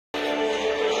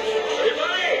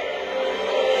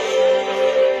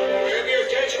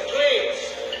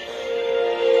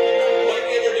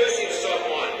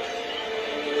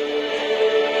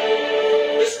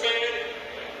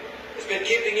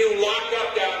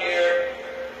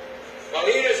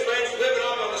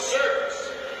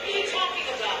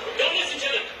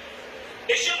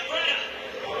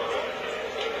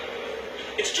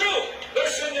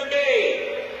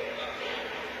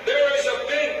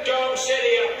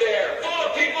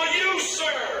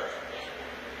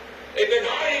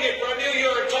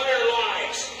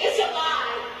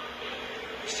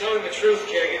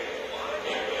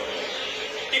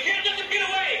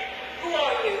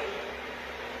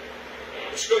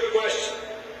quick question.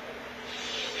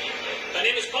 My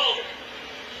name is Calder.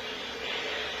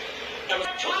 I was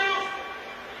 12.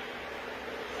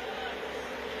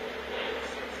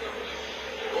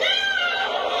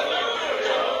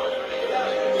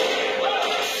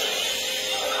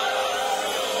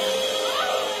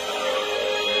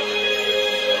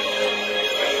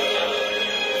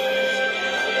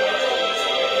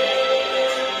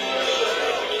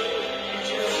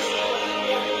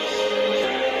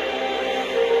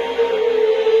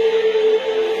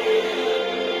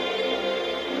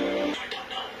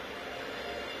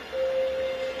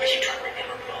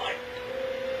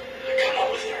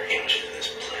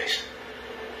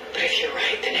 If you're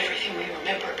right, then everything we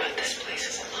remember about this place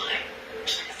is a lie.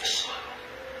 It's like a facade.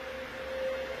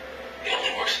 It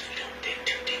only works if we don't dig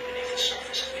too deep beneath the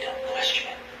surface, if we don't question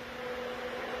it.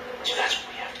 So that's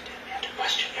what we have to do. We have to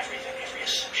question everything, every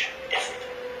assumption,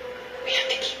 everything. We have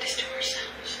to keep this to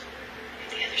ourselves.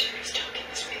 If the others heard us talking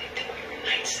this way, they'd think we were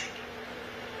night sick.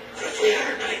 What if we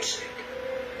are night sick?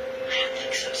 I don't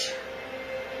think so, sir.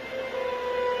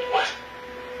 What?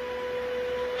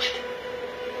 What?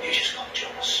 You just called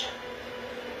Jonas.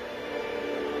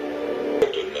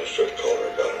 Administrator Calder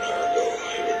about an hour ago.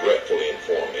 He regretfully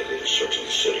informed me that his search of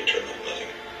the city turned up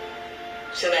nothing.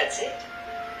 So that's it?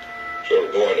 Short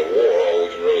of going to war, all we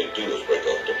can really do is break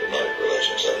off diplomatic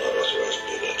relations. I'm not authorized to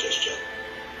do that just yet.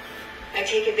 I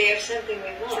take it they have something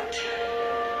we want.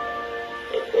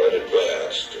 They're quite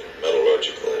advanced in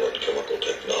metallurgical and chemical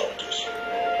technologies.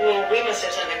 Well, we must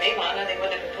have something they want, or they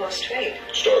wouldn't have proposed trade.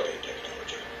 Stargate.